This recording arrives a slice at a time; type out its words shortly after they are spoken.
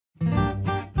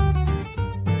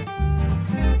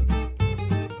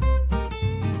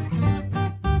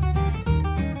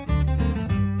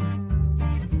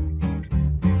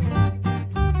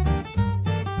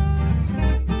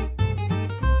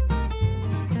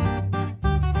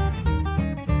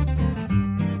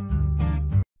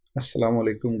Assalamu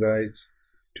alaikum guys.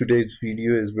 Today's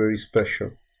video is very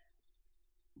special.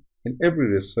 In every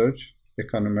research,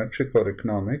 econometric or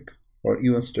economic or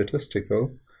even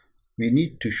statistical, we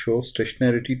need to show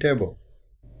stationarity table.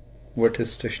 What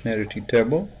is stationarity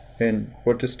table and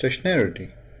what is stationarity?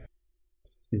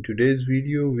 In today's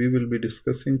video, we will be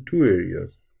discussing two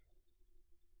areas.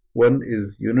 One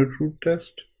is unitroot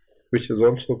test, which is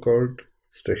also called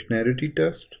stationarity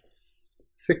test.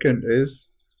 Second is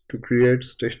to create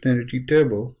stationarity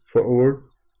table for our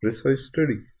research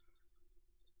study.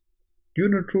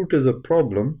 Unitroot is a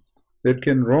problem that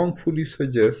can wrongfully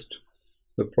suggest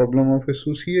the problem of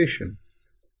association.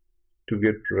 To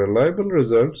get reliable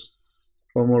results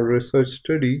from our research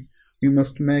study, we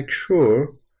must make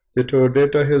sure that our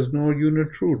data has no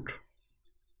unitroot,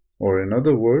 or in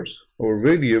other words, our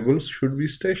variables should be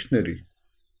stationary.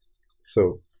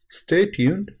 So stay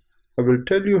tuned. I will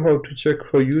tell you how to check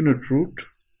for unitroot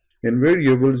in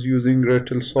variables using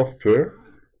Gretl software.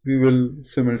 We will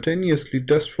simultaneously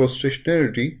test for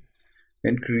stationarity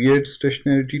and create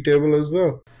stationarity table as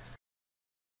well.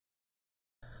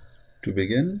 To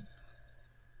begin,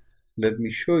 let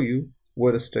me show you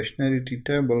what a stationarity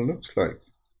table looks like.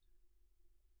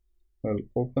 I'll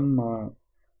open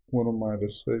one of my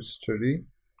research study.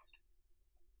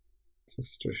 It's a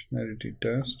stationarity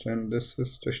test, and this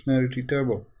is stationarity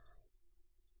table.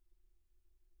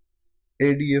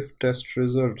 ADF test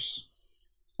results,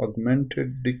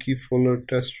 augmented Dickey-Fuller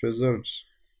test results.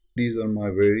 These are my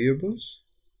variables.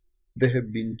 They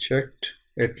have been checked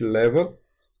at level,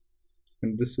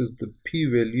 and this is the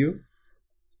p-value.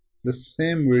 The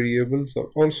same variables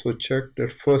are also checked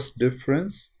at first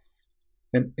difference,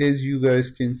 and as you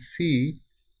guys can see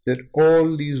that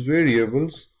all these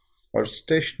variables are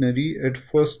stationary at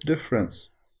first difference.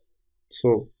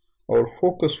 So our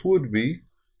focus would be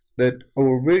that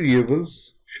our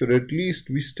variables should at least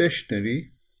be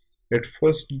stationary at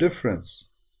first difference.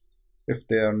 If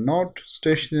they are not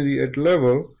stationary at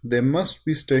level, they must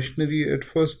be stationary at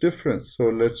first difference. So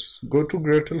let's go to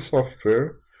Gretl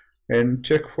software and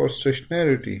check for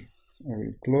stationarity. I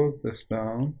will close this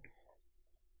down.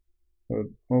 I'll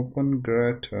open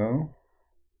Gretl.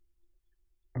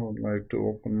 I would like to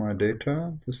open my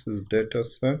data. This is data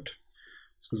set.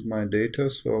 This is my data,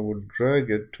 so I would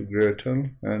drag it to Gretl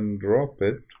and drop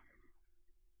it.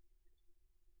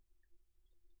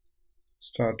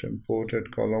 Start import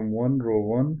at column 1, row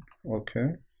 1.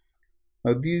 Okay.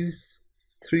 Now these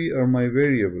three are my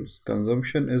variables.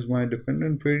 Consumption is my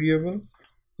dependent variable.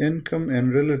 Income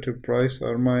and relative price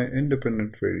are my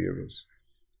independent variables.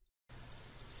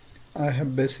 I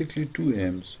have basically two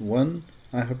aims. One,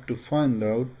 I have to find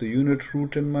out the unit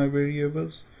root in my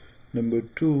variables. Number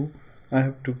two, I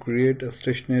have to create a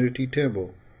stationarity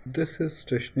table. This is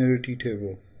stationarity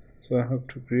table. So I have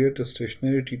to create a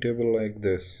stationarity table like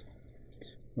this.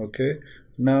 Okay.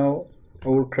 Now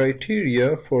our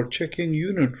criteria for checking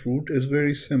unitroot is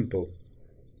very simple.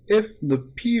 If the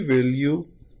p-value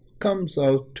comes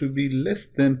out to be less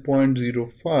than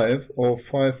 0.05 or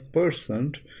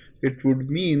 5%, it would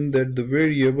mean that the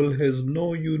variable has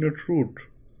no unitroot.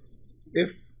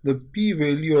 If the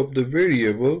p-value of the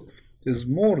variable is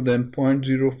more than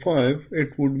 0.05,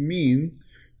 it would mean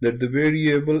that the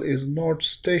variable is not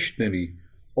stationary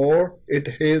or it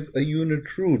has a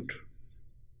unitroot.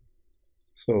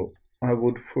 So I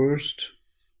would first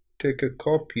take a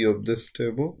copy of this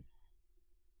table,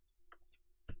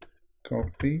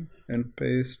 copy and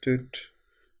paste it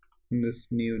in this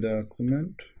new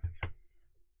document.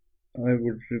 I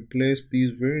would replace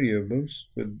these variables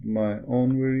with my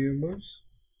own variables.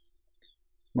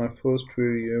 My first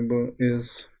variable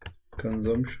is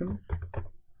consumption.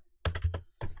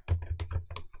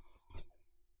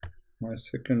 My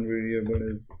second variable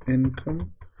is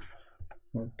income.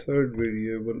 My third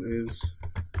variable is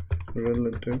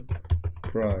relative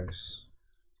price.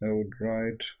 I would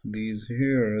write these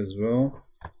here as well.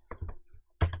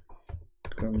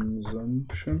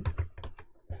 Consumption,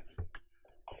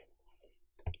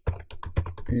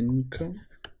 income,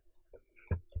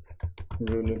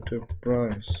 relative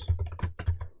price.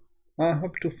 I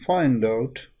have to find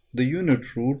out the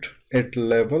unitroot at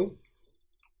level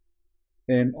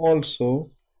and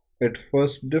also at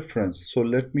first difference. So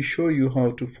let me show you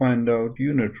how to find out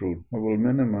unitroot. I will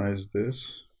minimize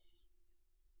this.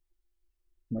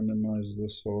 Minimize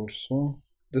this also.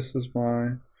 This is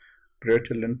my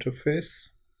Gretl interface.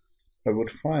 I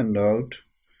would find out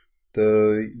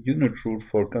the unitroot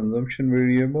for consumption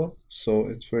variable. So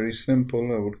it's very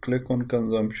simple. I would click on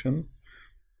consumption,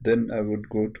 then I would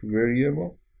go to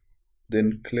variable,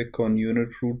 then click on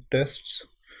unitroot tests.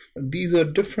 These are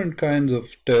different kinds of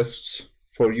tests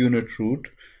for unitroot.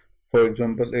 For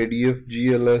example, ADF,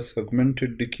 GLS,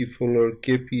 augmented Dickey-Fuller,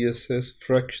 KPSS,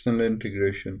 fractional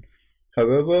integration.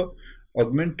 However,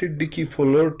 augmented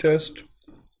Dickey-Fuller test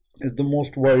is the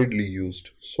most widely used,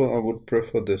 so I would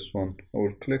prefer this one. I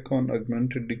would click on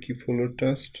augmented Dickey-Fuller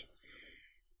test.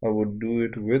 I would do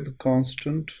it with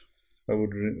constant. I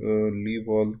would leave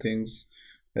all things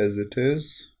as it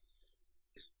is,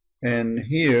 and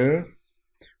here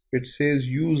it says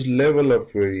use level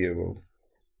of variable.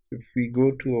 If we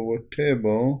go to our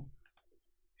table,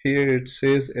 here it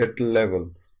says at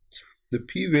level. The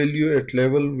p-value at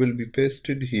level will be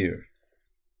pasted here.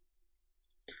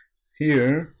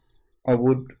 Here I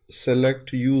would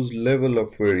select use level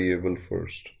of variable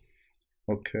first.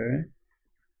 Okay,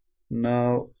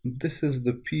 now this is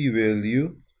the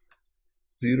p-value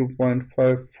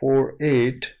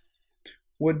 0.548.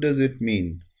 What does it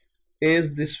mean?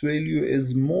 As this value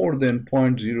is more than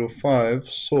 0.05,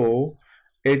 so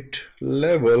at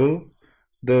level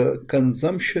the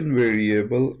consumption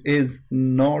variable is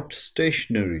not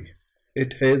stationary.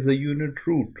 It has a unit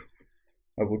root.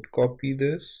 I would copy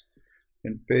this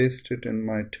and paste it in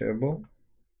my table.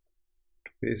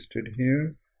 Paste it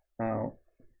here. Now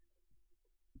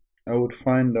I would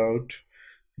find out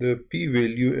the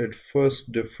p-value at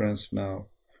first difference now.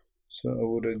 So I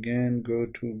would again go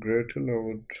to Gretl. I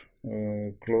would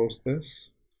close this.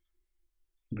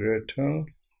 Gretl,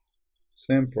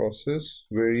 same process,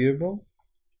 variable,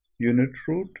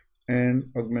 unitroot,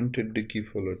 and augmented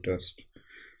Dickey-Fuller test.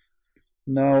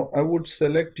 Now I would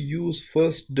select use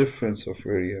first difference of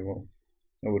variable.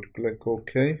 I would click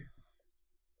OK.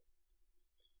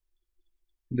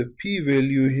 The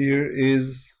p-value here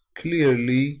is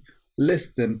clearly less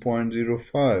than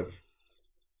 0.05,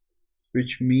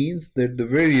 which means that the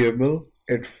variable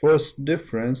at first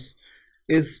difference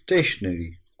is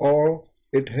stationary or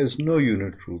it has no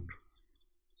unit root.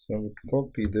 So I would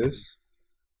copy this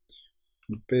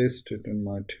and paste it in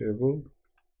my table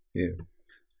here.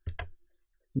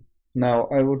 Now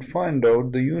I would find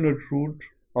out the unit root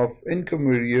of income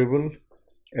variable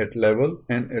at level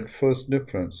and at first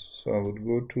difference. So I would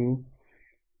go to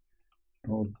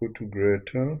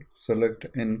Gretl, select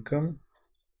income,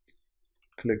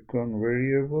 click on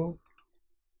variable,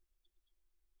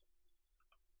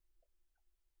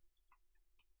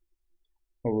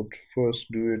 I would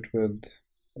first do it with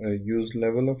use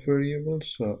level of variable.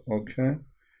 So okay,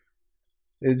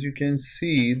 as you can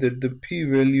see that the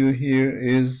p-value here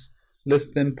is less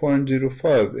than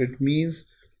 0.05. It means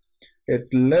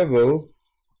at level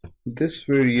this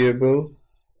variable,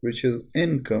 which is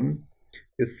income,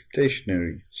 is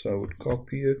stationary. So I would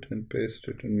copy it and paste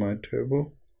it in my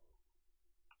table.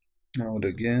 I would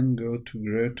again go to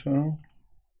Gretl,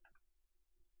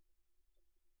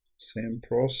 same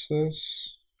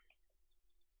process.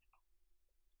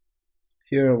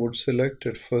 Here I would select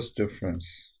at first difference.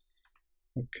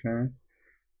 Okay,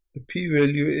 the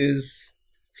p-value is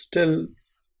still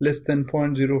less than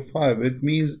 0.05. It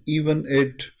means even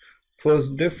at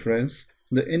first difference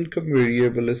the income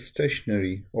variable is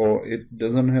stationary or it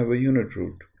doesn't have a unit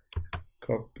root.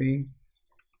 Copy,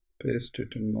 paste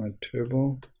it in my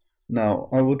table. Now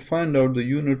I would find out the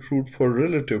unit root for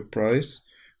relative price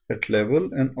at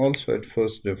level and also at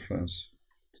first difference.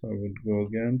 So I would go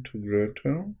again to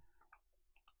Gretl,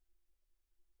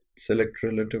 select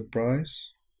relative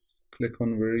price, click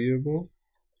on variable,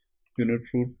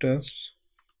 unitroot test,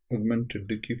 augmented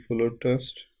Dickey-Fuller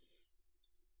test,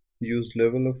 use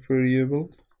level of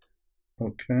variable.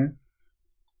 Okay,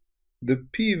 the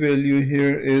p-value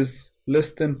here is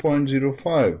less than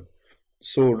 0.05,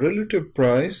 so relative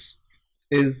price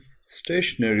is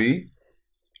stationary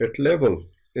at level.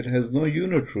 It has no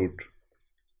unit root.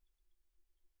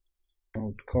 I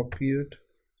would copy it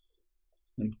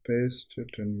and paste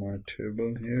it in my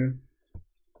table here.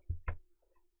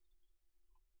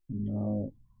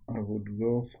 Now I would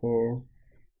go for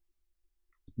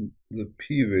the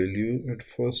p-value at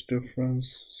first difference.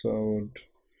 So I would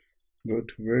go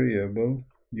to variable,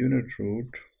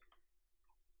 unitroot,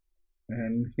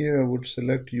 and here I would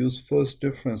select use first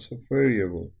difference of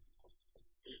variable.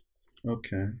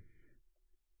 Okay,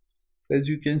 as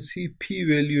you can see,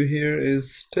 p-value here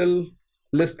is still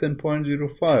less than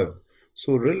 0.05,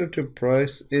 so relative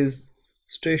price is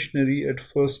stationary at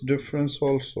first difference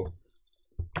also.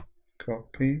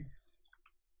 Copy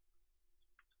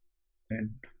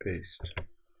and paste.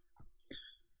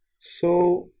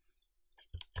 So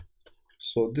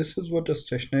this is what a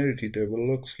stationarity table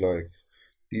looks like.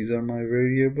 These are my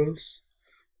variables.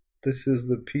 This is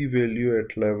the p-value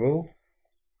at level.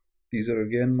 These are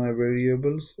again my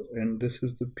variables, and this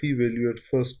is the p-value at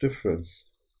first difference.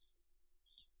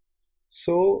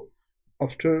 So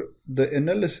After the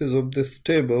analysis of this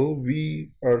table,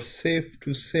 we are safe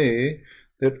to say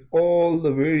that all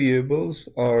the variables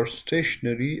are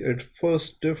stationary at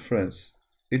first difference.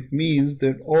 It means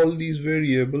that all these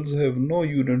variables have no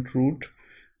unit root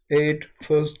at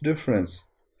first difference.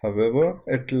 However,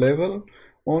 at level,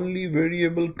 only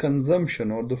variable consumption,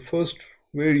 or the first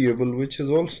variable, which is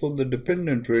also the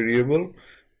dependent variable,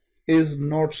 is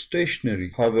not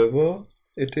stationary. However,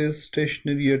 it is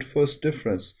stationary at first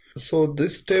difference. So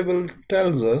this table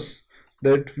tells us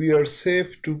that we are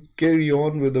safe to carry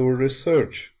on with our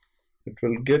research. It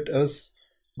will get us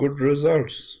good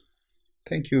results.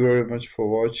 Thank you very much for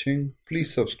watching.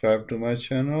 Please subscribe to my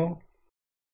channel.